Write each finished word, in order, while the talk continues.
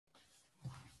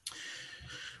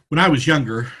When I was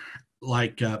younger,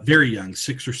 very young,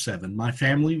 6 or 7, my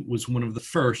family was one of the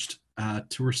first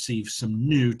to receive some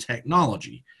new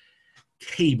technology,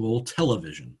 cable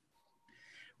television.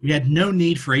 We had no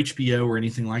need for HBO or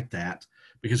anything like that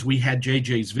because we had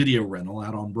JJ's Video Rental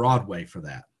out on Broadway for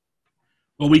that.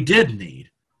 What we did need,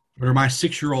 or my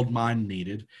 6-year-old mind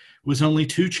needed, was only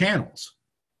 2 channels,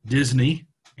 Disney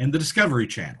and the Discovery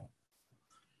Channel.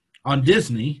 On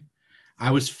Disney, I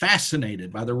was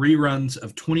fascinated by the reruns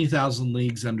of 20,000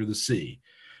 Leagues Under the Sea,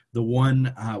 the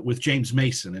one with James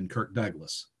Mason and Kirk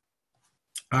Douglas.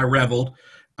 I reveled,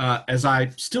 as I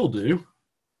still do,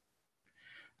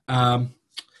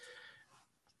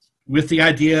 with the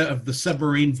idea of the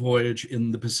submarine voyage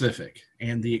in the Pacific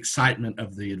and the excitement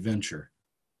of the adventure.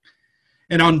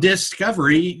 And on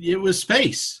Discovery, it was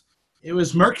space. It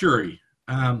was Mercury,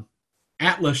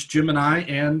 Atlas, Gemini,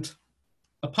 and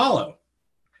Apollo.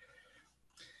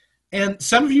 And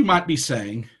some of you might be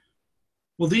saying,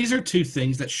 well, these are 2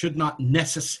 things that should not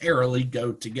necessarily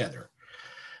go together.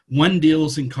 One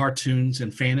deals in cartoons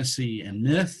and fantasy and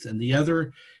myth, and the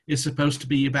other is supposed to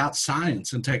be about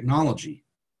science and technology.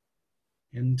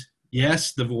 And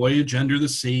yes, the voyage under the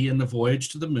sea and the voyage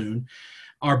to the moon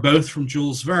are both from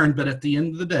Jules Verne, but at the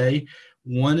end of the day,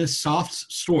 one is soft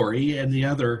story and the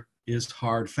other is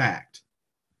hard fact.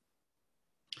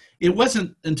 It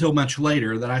wasn't until much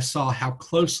later that I saw how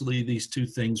closely these 2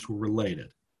 things were related,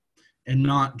 and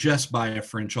not just by a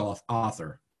French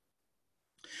author.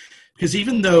 Because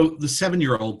even though the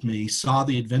 7-year-old me saw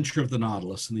the adventure of the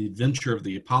Nautilus and the adventure of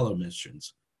the Apollo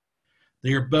missions,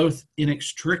 they are both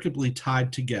inextricably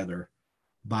tied together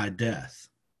by death.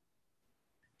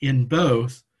 In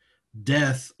both,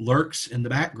 death lurks in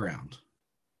the background.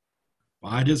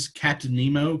 Why does Captain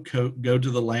Nemo go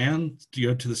to the land, to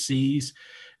go to the seas,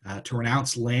 to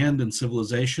renounce land and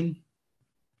civilization?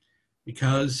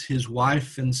 Because his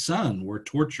wife and son were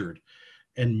tortured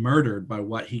and murdered by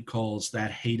what he calls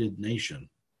that hated nation.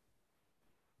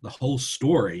 The whole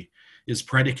story is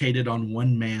predicated on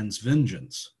one man's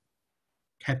vengeance.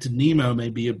 Captain Nemo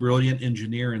may be a brilliant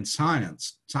engineer and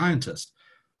scientist,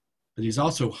 but he's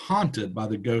also haunted by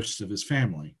the ghosts of his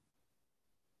family.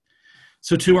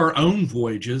 So to our own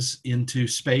voyages into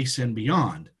space and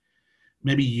beyond,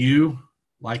 maybe you,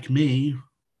 like me,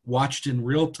 watched in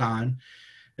real time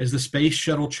as the Space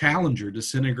Shuttle Challenger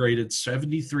disintegrated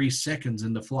 73 seconds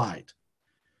into flight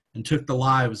and took the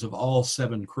lives of all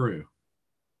 7 crew.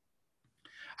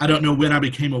 I don't know when I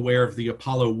became aware of the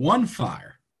Apollo 1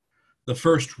 fire, the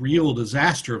first real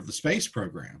disaster of the space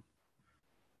program,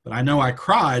 but I know I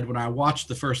cried when I watched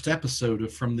the first episode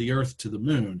of From the Earth to the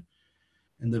Moon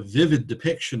and the vivid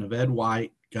depiction of Ed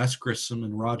White, Gus Grissom,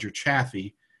 and Roger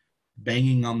Chaffee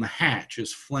banging on the hatch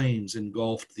as flames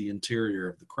engulfed the interior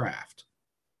of the craft.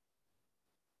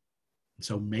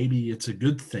 So maybe it's a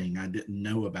good thing I didn't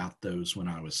know about those when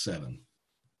I was 7.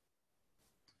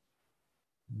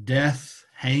 Death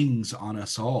hangs on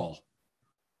us all.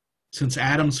 Since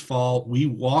Adam's fall, we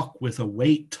walk with a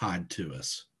weight tied to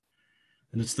us,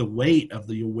 and it's the weight of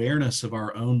the awareness of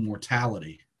our own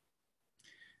mortality.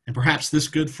 And perhaps this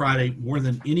Good Friday, more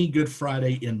than any Good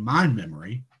Friday in my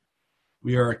memory,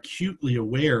 we are acutely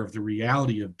aware of the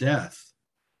reality of death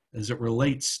as it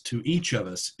relates to each of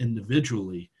us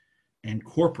individually and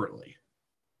corporately.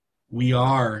 We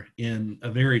are, in a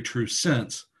very true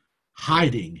sense,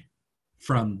 hiding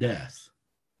from death.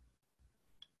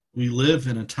 We live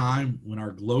in a time when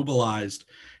our globalized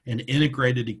and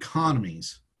integrated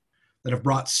economies that have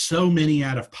brought so many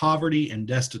out of poverty and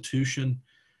destitution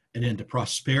and into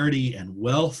prosperity and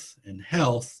wealth and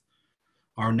health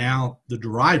are now the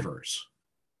drivers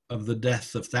of the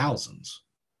death of thousands.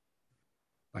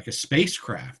 Like a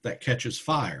spacecraft that catches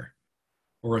fire,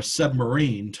 or a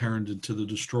submarine turned into the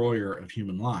destroyer of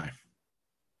human life.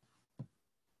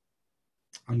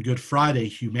 On Good Friday,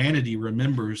 humanity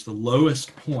remembers the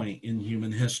lowest point in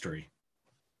human history.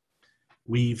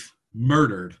 We've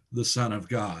murdered the Son of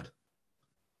God.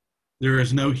 There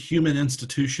is no human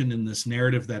institution in this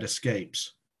narrative that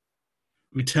escapes.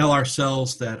 We tell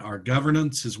ourselves that our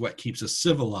governance is what keeps us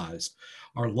civilized.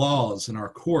 Our laws and our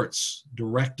courts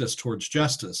direct us towards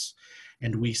justice,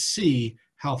 and we see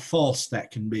how false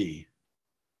that can be.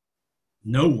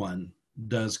 No one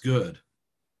does good.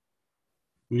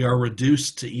 We are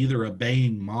reduced to either a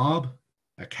baying mob,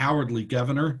 a cowardly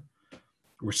governor,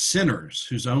 or sinners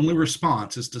whose only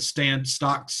response is to stand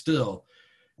stock still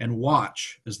and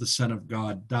watch as the Son of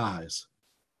God dies.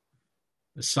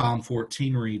 As Psalm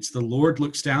 14 reads, "The Lord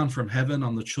looks down from heaven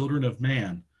on the children of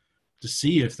man to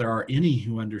see if there are any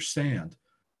who understand,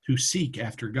 who seek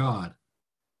after God.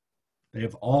 They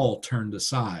have all turned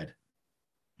aside.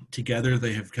 Together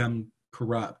they have become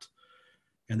corrupt,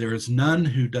 and there is none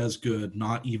who does good,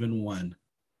 not even one.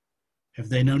 Have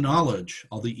they no knowledge,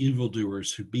 all the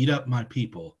evildoers who beat up my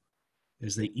people,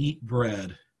 as they eat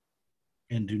bread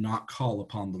and do not call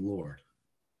upon the Lord?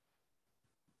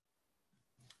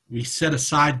 We set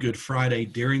aside Good Friday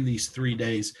during these 3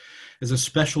 days as a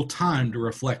special time to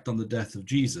reflect on the death of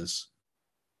Jesus.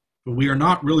 But we are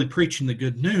not really preaching the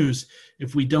good news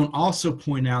if we don't also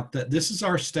point out that this is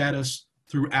our status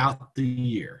throughout the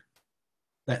year,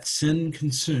 that sin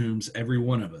consumes every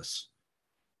one of us,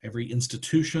 every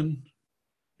institution,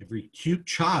 every cute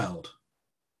child,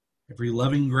 every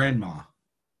loving grandma,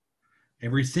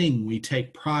 everything we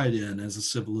take pride in as a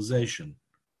civilization.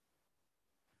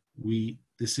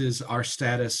 This is our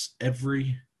status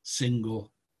every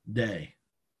single day.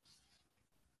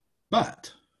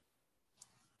 But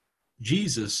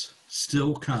Jesus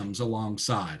still comes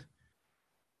alongside.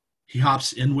 He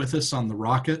hops in with us on the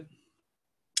rocket,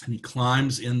 and he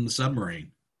climbs in the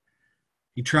submarine.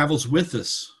 He travels with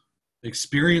us,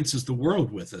 experiences the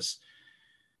world with us,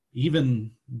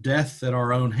 even death at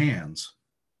our own hands.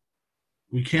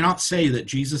 We cannot say that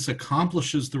Jesus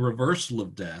accomplishes the reversal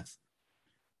of death.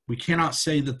 We cannot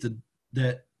say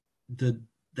that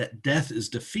death is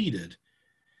defeated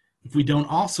if we don't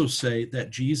also say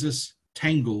that Jesus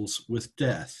tangles with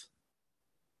death.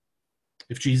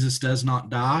 If Jesus does not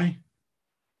die,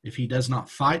 if he does not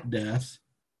fight death,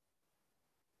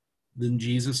 then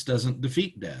Jesus doesn't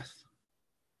defeat death.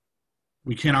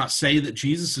 We cannot say that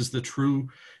Jesus is the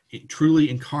truly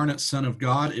incarnate Son of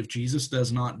God if Jesus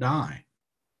does not die,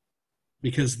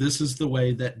 because this is the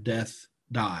way that death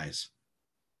dies.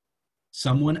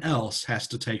 Someone else has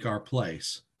to take our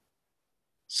place.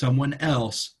 Someone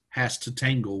else has to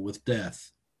tangle with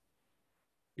death.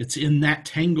 It's in that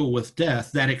tangle with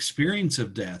death, that experience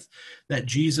of death, that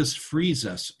Jesus frees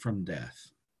us from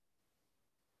death.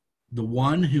 The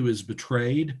one who is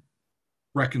betrayed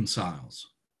reconciles.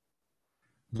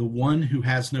 The one who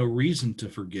has no reason to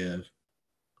forgive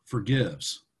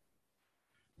forgives.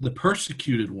 The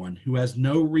persecuted one who has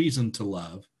no reason to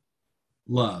love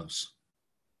loves.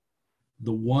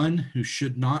 The one who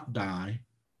should not die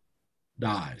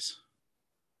dies.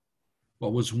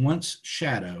 What was once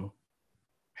shadow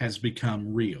has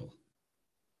become real.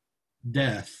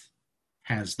 Death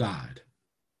has died.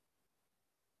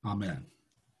 Amen.